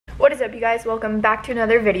What is up, you guys? Welcome back to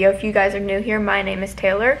another video. If you guys are new here, my name is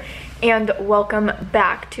Taylor and welcome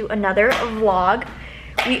back to another vlog.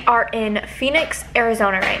 We are in Phoenix,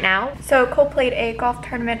 Arizona right now. So Cole played a golf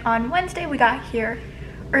tournament on Wednesday. We got here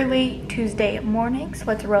early Tuesday morning, so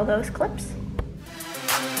let's roll those clips.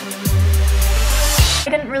 I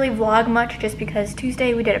didn't really vlog much just because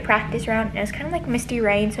Tuesday we did a practice round and it was kind of like misty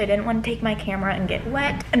rain, so I didn't want to take my camera and get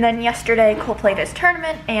wet. And then yesterday Cole played his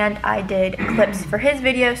tournament and I did clips for his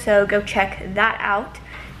video, so go check that out.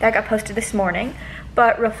 That got posted this morning.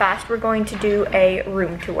 But real fast, we're going to do a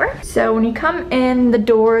room tour. So when you come in the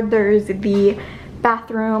door, there's the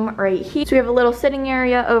bathroom right here. So we have a little sitting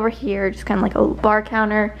area over here, just kind of like a bar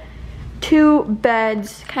counter, 2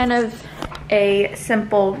 beds, kind of a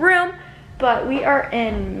simple room. But we are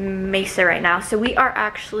in Mesa right now. So we are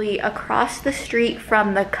actually across the street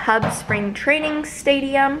from the Cubs spring training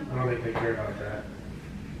stadium. I don't think they care about that.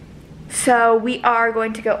 So we are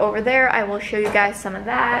going to go over there. I will show you guys some of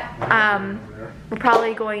that. We're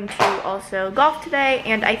probably going to also golf today,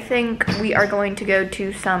 and I think we are going to go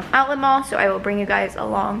to some outlet mall, so I will bring you guys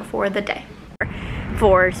along for the day.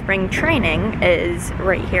 For spring training is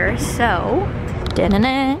right here, so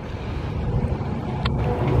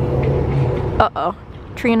uh-oh,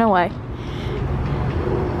 tree in the way.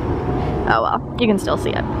 Oh well, you can still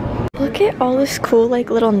see it. Look at all this cool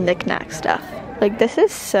like little knick-knack stuff. Like this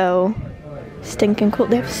is so stinking cool.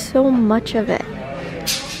 They have so much of it.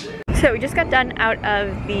 So we just got done out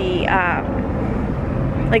of the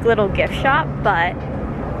like little gift shop, but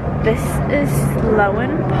this is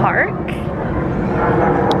Lowen Park.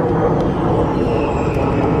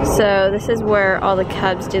 So this is where all the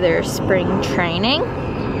Cubs do their spring training,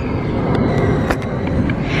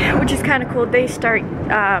 which is kind of cool. They start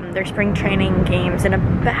their spring training games in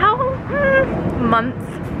about a month,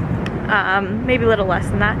 maybe a little less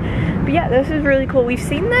than that. But yeah, this is really cool. We've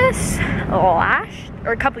seen this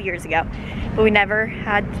a couple years ago, but we never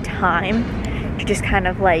had the time to just kind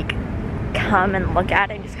of like come and look at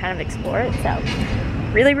it and just kind of explore it. So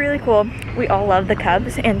really, really cool. We all love the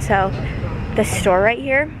Cubs, and so the store right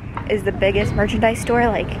here is the biggest merchandise store,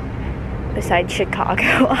 like besides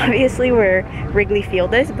Chicago, obviously, where Wrigley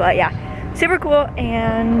Field is. But yeah, super cool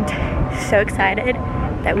and so excited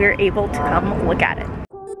that we were able to come look at it.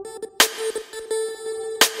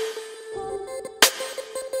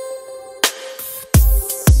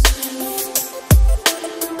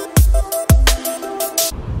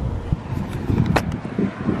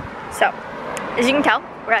 So, as you can tell,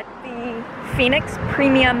 we're at the Phoenix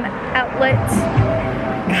Premium Outlet.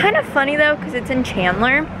 Kind of funny though, because it's in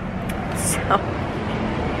Chandler. So,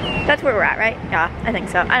 that's where we're at, right? Yeah, I think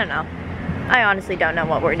so. I don't know. I honestly don't know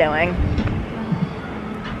what we're doing.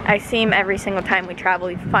 I seem every single time we travel,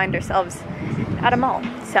 we find ourselves at a mall.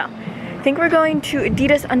 So, I think we're going to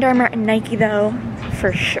Adidas, Under Armour, and Nike though,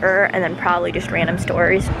 for sure. And then probably just random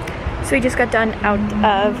stores. So we just got done out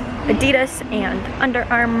of Adidas and Under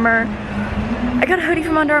Armour. I got a hoodie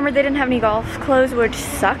from Under Armour. They didn't have any golf clothes, which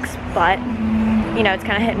sucks, but you know, it's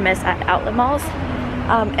kind of hit and miss at outlet malls.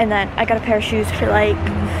 And then I got a pair of shoes for like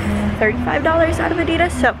 $35 out of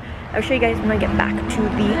Adidas. So I'll show you guys when we get back to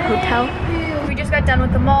the hotel. We just got done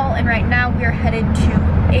with the mall, and right now we are headed to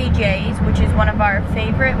AJ's, which is one of our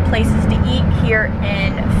favorite places to eat here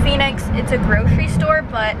in Phoenix. It's a grocery store,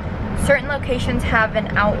 but certain locations have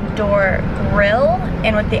an outdoor grill,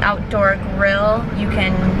 and with the outdoor grill,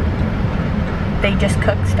 they just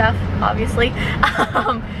cook stuff, obviously.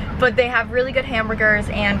 But they have really good hamburgers,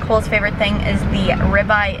 and Cole's favorite thing is the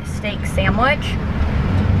ribeye steak sandwich.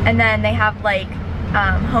 And then they have like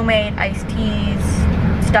homemade iced teas,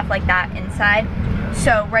 stuff like that inside.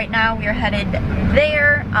 So right now we are headed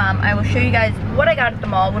there. I will show you guys what I got at the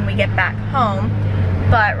mall when we get back home.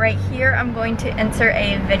 But right here, I'm going to insert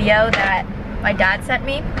a video that my dad sent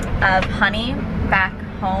me of honey back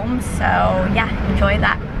home. So yeah, enjoy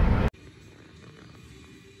that.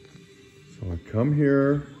 So I come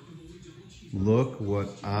here, look what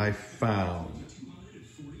I found.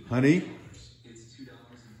 Honey,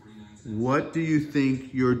 what do you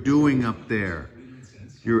think you're doing up there?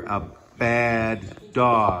 You're a bad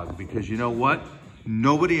dog, because you know what?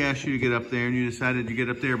 Nobody asked you to get up there, and you decided to get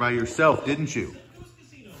up there by yourself, didn't you?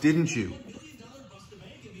 Didn't you?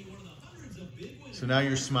 So now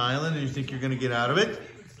you're smiling and you think you're gonna get out of it?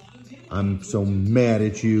 I'm so mad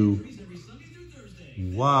at you.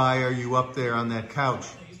 Why are you up there on that couch?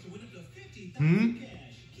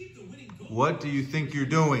 What do you think you're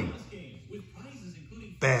doing?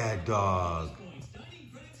 Bad dog.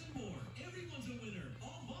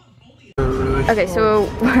 Okay, so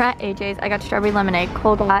we're at AJ's. I got strawberry lemonade.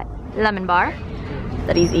 Cole got lemon bar.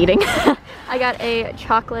 that he's eating. I got a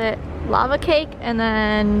chocolate lava cake, and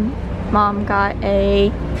then Mom got a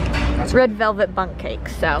red velvet bundt cake.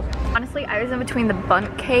 So honestly, I was in between the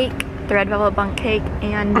bundt cake, the red velvet bundt cake,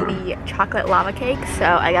 and the chocolate lava cake. So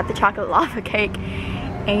I got the chocolate lava cake,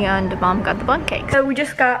 and Mom got the bundt cake. So we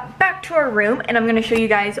just got back to our room, and I'm gonna show you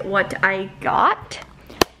guys what I got.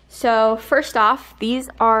 So first off, these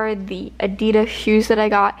are the Adidas shoes that I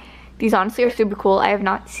got. These honestly are super cool. I have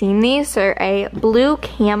not seen these. They're a blue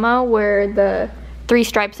camo where the 3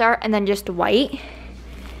 stripes are, and then just white.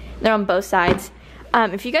 They're on both sides.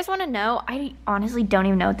 If you guys want to know, I honestly don't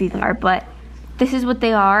even know what these are, but this is what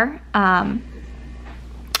they are.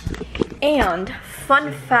 And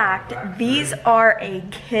fun fact, these are a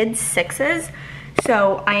kid's 6s.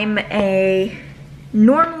 So I'm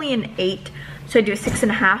normally an 8, so I do a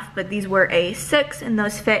 6.5, but these were a 6 and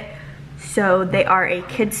those fit. So they are a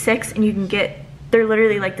kid's 6, and you can they're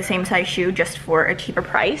literally like the same size shoe just for a cheaper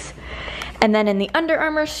price. And then in the Under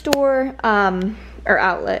Armour store, or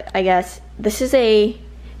outlet, I guess, this is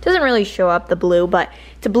doesn't really show up the blue, but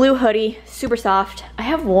it's a blue hoodie, super soft. I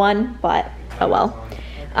have one, but oh well.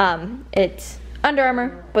 It's Under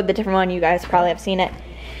Armour, but the different one, you guys probably have seen it.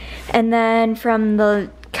 And then from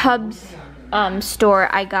the Cubs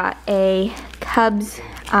store, I got a Cubs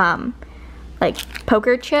like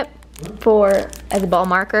poker chip as a ball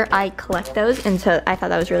marker. I collect those, and so I thought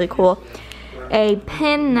that was really cool. A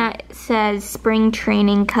pin that says Spring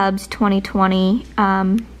Training Cubs 2020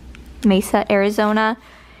 Mesa, Arizona,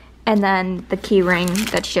 and then the key ring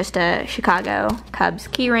that's just a Chicago Cubs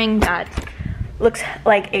key ring that looks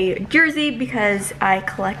like a jersey because I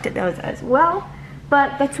collected those as well.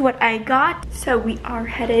 But that's what I got. So we are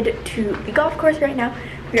headed to the golf course right now.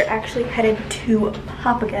 We are actually headed to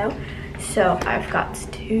Papago. So I've got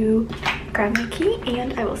to grab my key,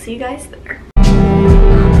 and I will see you guys there.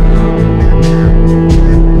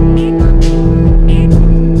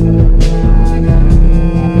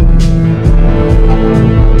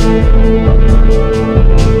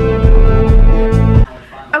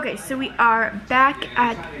 Okay, so we are back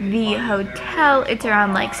at the hotel. It's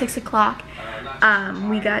around like 6 o'clock.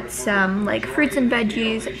 We got some like fruits and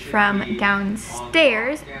veggies from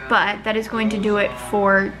downstairs, but that is going to do it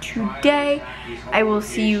for today. I will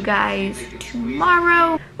see you guys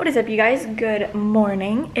tomorrow. What is up, you guys? Good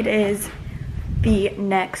morning. It is the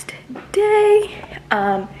next day.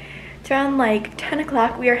 It's around like 10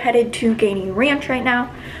 o'clock. We are headed to Gainey Ranch right now.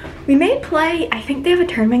 We may play, I think they have a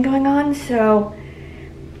tournament going on, so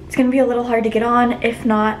it's gonna be a little hard to get on. If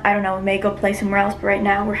not, I don't know, we may go play somewhere else, but right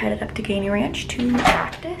now we're headed up to Gainey Ranch to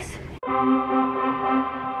practice.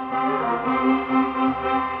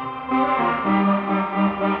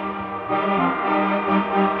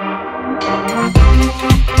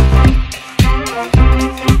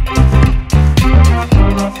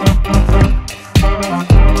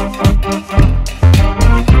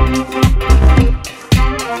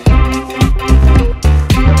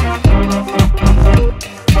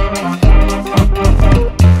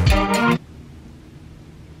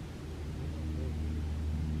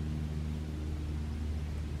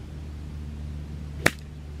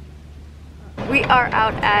 We are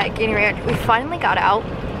out at Gainey Ranch. We finally got out.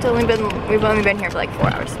 We've only been here for like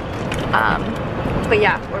 4 hours. But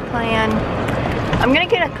yeah, we're playing. I'm gonna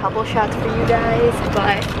get a couple shots for you guys,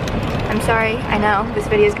 but I'm sorry. I know this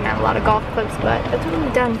video is gonna have a lot of golf clips, but that's what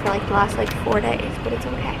we've done for like the last like 4 days, but it's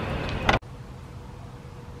okay.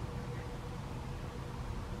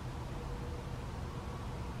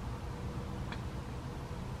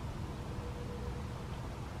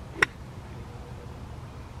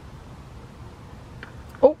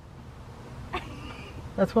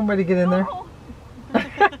 That's one way to get in there.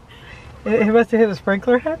 He must have hit a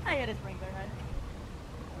sprinkler head? I hit a sprinkler head.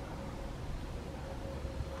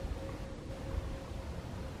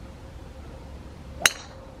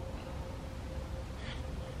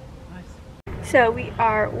 Nice. So we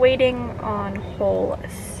are waiting on hole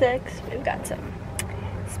 6. We've got some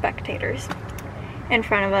spectators in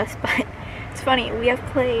front of us, but it's funny, we have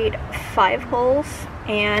played 5 holes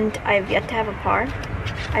and I've yet to have a par.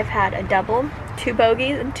 I've had a double, 2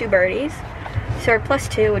 bogeys, and 2 birdies. So we're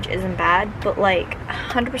 +2, which isn't bad, but like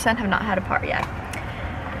 100% have not had a par yet.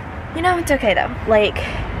 You know, it's okay though. Like,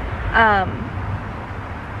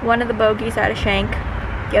 one of the bogeys I had a shank.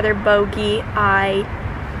 The other bogey, I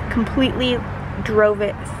completely drove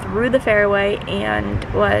it through the fairway and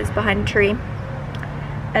was behind a tree.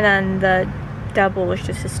 And then the double was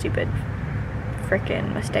just a stupid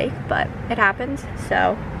freaking mistake, but it happens,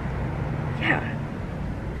 so yeah.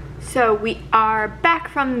 So we are back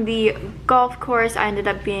from the golf course. I ended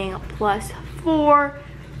up being +4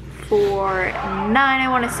 for 9, I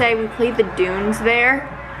want to say. We played the dunes there,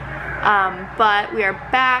 but we are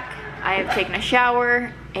back. I have taken a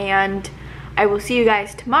shower, and I will see you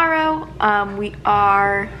guys tomorrow. We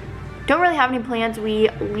don't really have any plans. We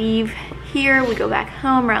leave here, we go back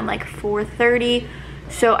home around like 4:30.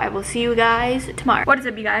 So I will see you guys tomorrow. What is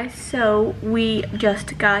up, you guys? So we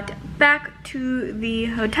just got back to the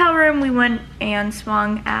hotel room. We went and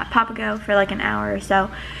swung at Papago for like an hour or so.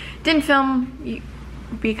 Didn't film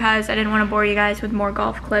because I didn't want to bore you guys with more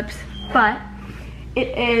golf clips, but it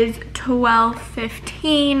is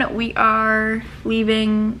 12:15. We are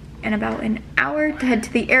leaving in about an hour to head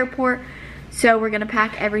to the airport. So we're gonna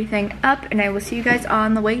pack everything up, and I will see you guys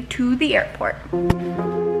on the way to the airport.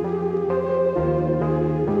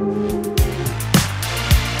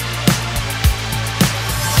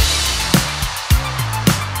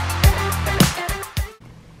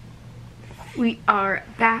 We are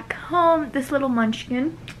back home. This little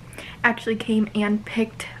munchkin actually came and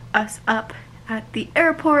picked us up at the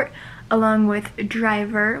airport along with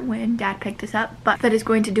driver when Dad picked us up. But that is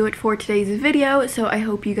going to do it for today's video. So I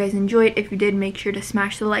hope you guys enjoyed. If you did, make sure to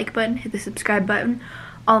smash the like button, hit the subscribe button.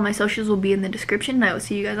 All my socials will be in the description, and I will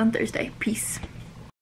see you guys on Thursday. Peace.